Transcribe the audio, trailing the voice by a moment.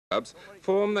clubs,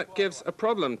 form that gives a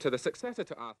problem to the successor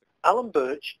to Arthur. Alan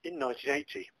Birch in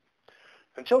 1980.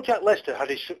 Until Jack Lester had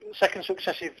his second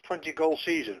successive 20-goal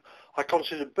season, I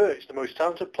considered Birch the most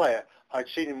talented player I'd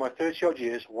seen in my 30-odd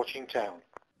years watching town.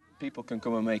 People can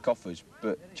come and make offers,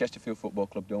 but Chesterfield Football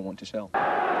Club don't want to sell.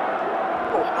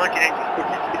 Of course, 1980's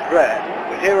footage is rare,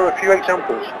 but here are a few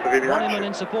examples of him in action.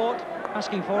 in support,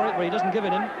 asking for it, but he doesn't give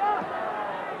it him.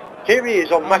 Here he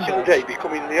is on Match of the Day,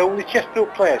 becoming the only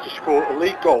Chesterfield player to score a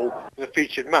league goal in a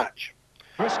featured match.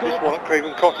 This one at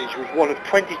Craven Cottage was one of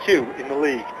 22 in the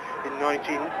league in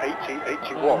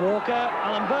 1980-81. Walker,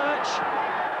 Alan Birch,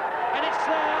 and it's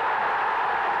there,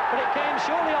 but it came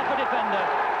surely off a defender.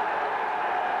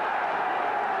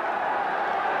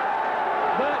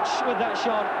 Birch with that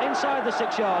shot inside the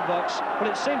 6-yard box, but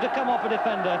it seemed to come off a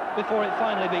defender before it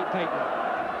finally beat Peyton.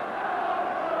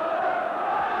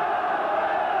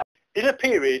 In a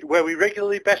period where we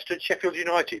regularly bested Sheffield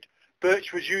United,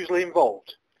 Birch was usually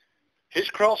involved. His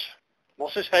cross,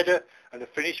 Moss's header, and a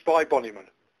finish by Bonnyman.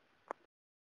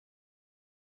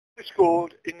 He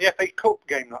scored in the FA Cup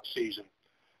game that season.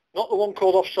 Not the one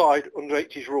called offside under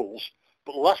 80s rules,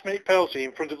 but the last-minute penalty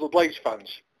in front of the Blades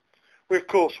fans. We, of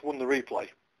course, won the replay.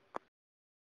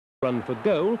 Run for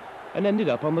goal and ended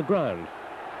up on the ground.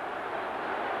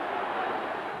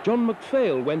 John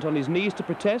McPhail went on his knees to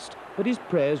protest, but his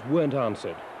prayers weren't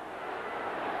answered.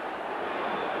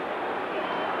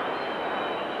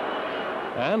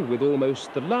 And with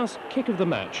almost the last kick of the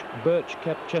match, Birch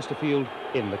kept Chesterfield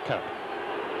in the cup.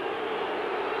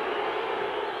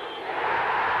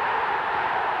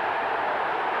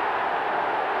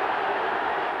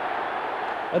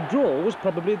 A draw was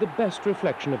probably the best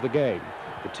reflection of the game.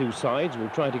 The two sides will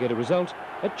try to get a result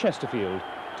at Chesterfield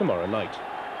tomorrow night.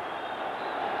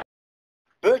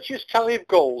 Birch's tally of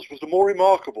goals was the more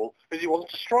remarkable as he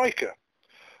wasn't a striker.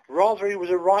 Rather, he was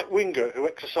a right winger who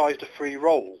exercised a free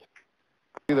role.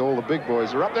 All the big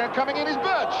boys are up there, and coming in is Birch.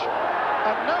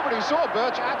 And nobody saw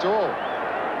Birch at all.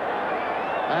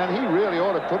 And he really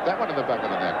ought to put that one in the back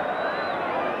of the net.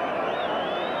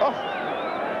 Oh.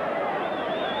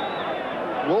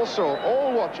 Walsall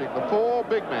all watching, the four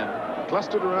big men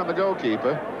clustered around the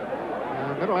goalkeeper.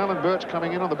 And little Alan Birch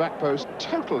coming in on the back post,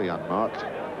 totally unmarked.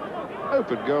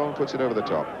 Open goal, puts it over the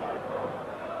top.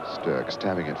 Sturck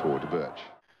stabbing it forward to Birch.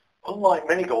 Unlike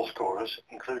many goal scorers,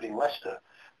 including Leicester,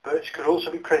 Birch could also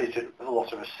be credited with a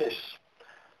lot of assists.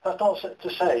 That's not to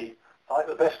say, like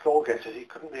the best goal getters, he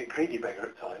couldn't be a greedy beggar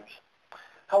at times.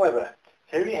 However,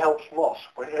 here he helps Moss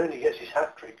when Ernie gets his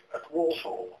hat-trick at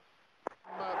Walsall.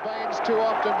 Baines too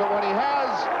often, but when he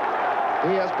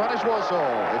has punished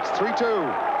Walsall. It's 3-2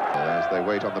 as they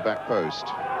wait on the back post.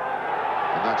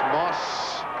 And that's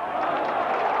Moss.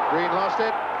 Green lost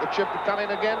it. The chip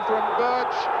coming again from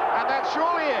Birch, and that's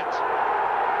surely it.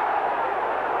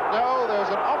 No, there's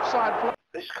an offside flag.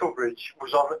 This coverage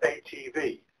was on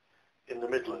ATV in the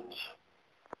Midlands.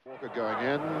 Walker going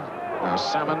in. Now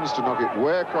Salmons to knock it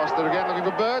way across there again, looking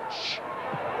for Birch.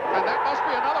 And that must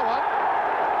be another one.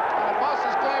 And Moss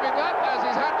is claiming that as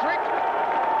his hat-trick.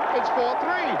 It's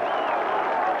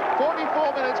 4-3.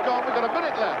 44 minutes gone, we've got a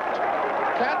minute left.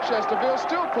 Can Chesterfield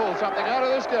still pull something out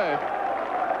of this game?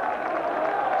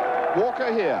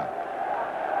 Walker here.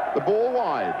 The ball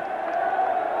wide.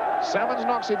 Salmons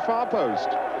knocks it far post.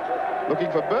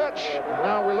 Looking for Birch.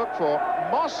 Now we look for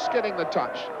Moss getting the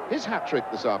touch. His hat-trick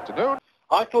this afternoon.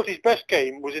 I thought his best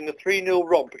game was in the 3-0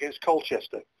 romp against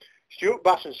Colchester. Stuart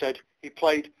Basson said he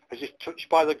played as if touched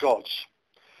by the gods.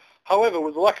 However,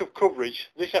 with the lack of coverage,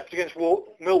 this effort against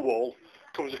Millwall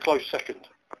comes a close second.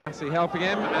 Messi helping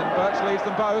him, and Birch leaves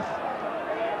them both.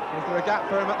 Is there a gap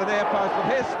for him at the near post? But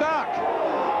here's Stark.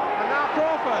 And now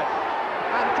Crawford.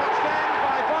 And touched in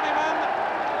by Bonnyman.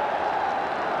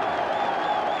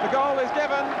 The goal is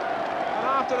given. And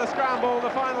after the scramble,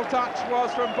 the final touch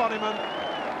was from Bonnyman.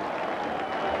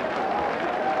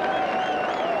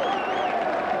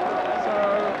 So,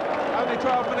 only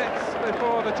 12 minutes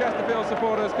before the Chesterfield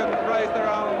supporters can raise their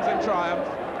arms in triumph.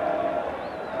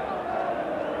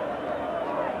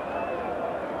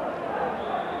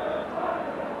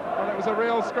 It was a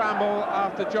real scramble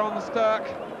after John Sturck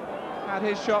had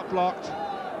his shot blocked.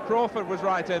 Crawford was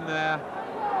right in there,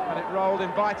 and it rolled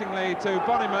invitingly to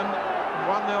Bonnyman,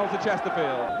 1-0 to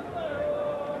Chesterfield.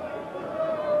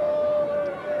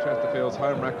 Chesterfield's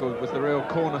home record was the real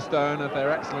cornerstone of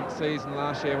their excellent season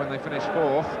last year when they finished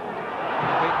fourth.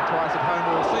 They've beaten twice at home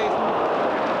all season.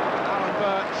 Alan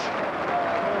Birch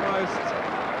almost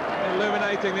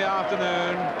illuminating the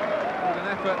afternoon with an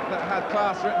effort that had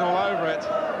class written all over it.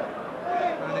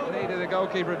 And it needed a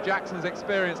goalkeeper of Jackson's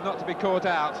experience not to be caught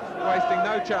out, wasting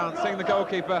no chance, seeing the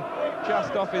goalkeeper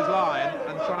just off his line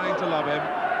and trying of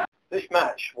him. This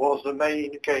match was the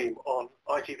main game on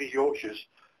ITV Yorkshire's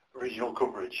regional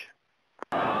coverage.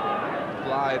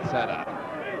 Blythe's header.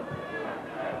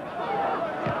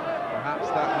 Perhaps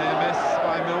that near miss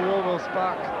by Millwall will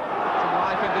spark some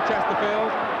life into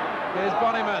Chesterfield. Here's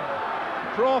Bonnyman,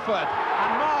 Crawford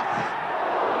and Moss,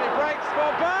 and he breaks for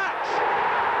Birch.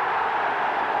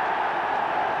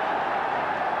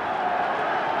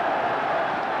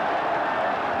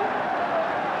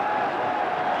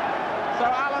 So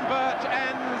Alan Birch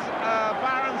ends a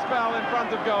barren spell in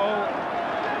front of goal.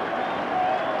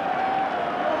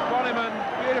 Bonnyman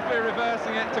beautifully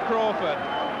reversing it to Crawford.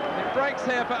 It breaks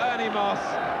here for Ernie Moss.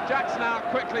 Jackson out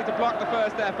quickly to block the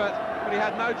first effort, but he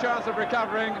had no chance of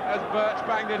recovering as Birch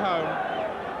banged it home.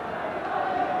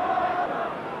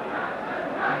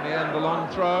 In the end, the long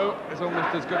throw is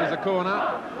almost as good as a corner,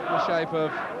 in the shape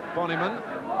of Bonnyman.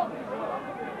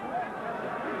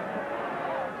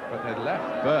 But they'd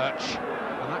left Birch,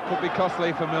 and that could be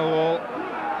costly for Millwall.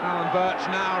 Alan Birch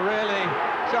now really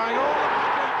showing all the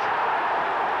magic.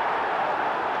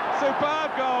 Superb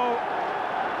goal.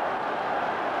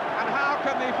 And how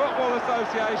can the Football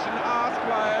Association ask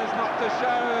players not to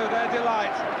show their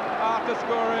delight after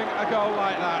scoring a goal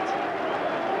like that?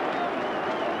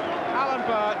 Alan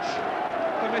Birch,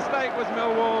 the mistake was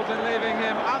Millwall's in leaving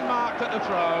him unmarked at the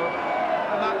throw,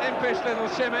 and that impish little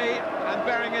shimmy and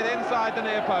burying it inside the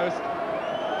near post.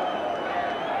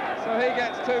 So he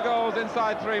gets 2 goals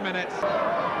inside 3 minutes.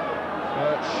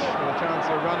 Birch with a chance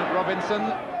of a run at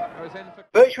Robinson.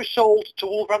 Birch was sold to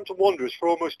Wolverhampton Wanderers for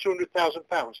almost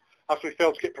 £200,000 after we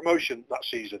failed to get promotion that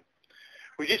season.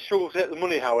 We did struggle to get the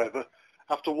money, however,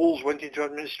 after Wolves went into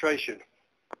administration.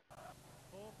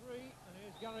 4-3, and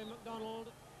here's Gary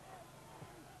McDonald.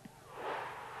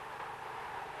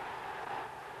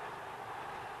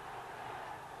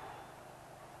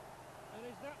 And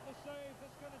is that the save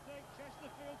that's going to take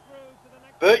Chesterfield through to the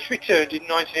next... Birch returned in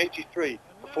 1983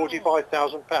 for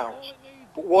 £45,000,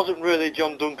 but wasn't really a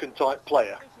John Duncan type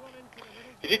player.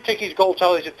 He did take his goal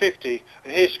tally to 50,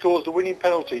 and here scores the winning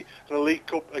penalty in the League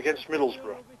Cup against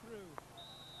Middlesbrough.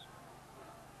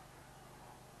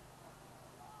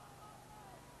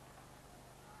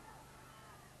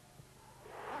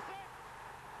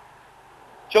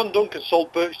 John Duncan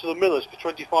sold Birch to the Millers for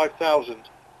 £25,000,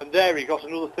 and there he got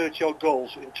another 30-odd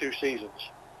goals in 2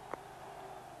 seasons.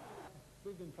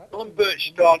 Alan Birch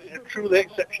started in a truly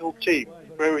exceptional team,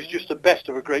 where he was just the best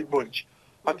of a great bunch.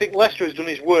 I think Leicester has done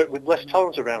his work with less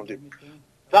talent around him.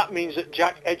 That means that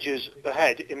Jack edges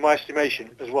ahead in my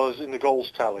estimation, as well as in the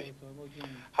goals tally.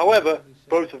 However,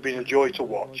 both have been a joy to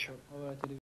watch.